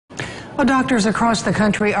Well, doctors across the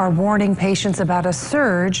country are warning patients about a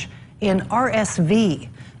surge in RSV.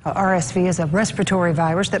 RSV is a respiratory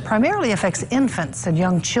virus that primarily affects infants and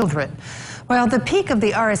young children. Well, the peak of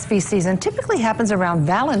the RSV season typically happens around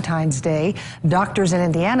Valentine's Day. Doctors in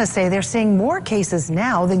Indiana say they're seeing more cases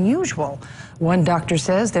now than usual. One doctor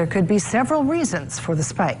says there could be several reasons for the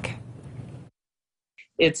spike.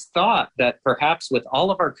 It's thought that perhaps with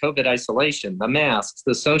all of our COVID isolation, the masks,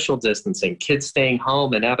 the social distancing, kids staying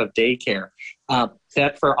home and out of daycare,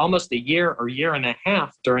 that for almost a year or year and a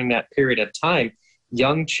half during that period of time,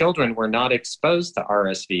 young children were not exposed to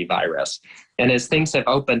RSV virus. And as things have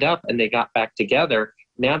opened up and they got back together,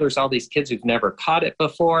 now there's all these kids who've never caught it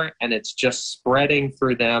before, and it's just spreading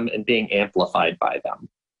through them and being amplified by them.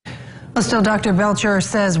 Well, still, Dr. Belcher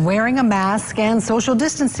says wearing a mask and social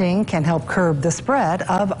distancing can help curb the spread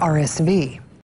of RSV.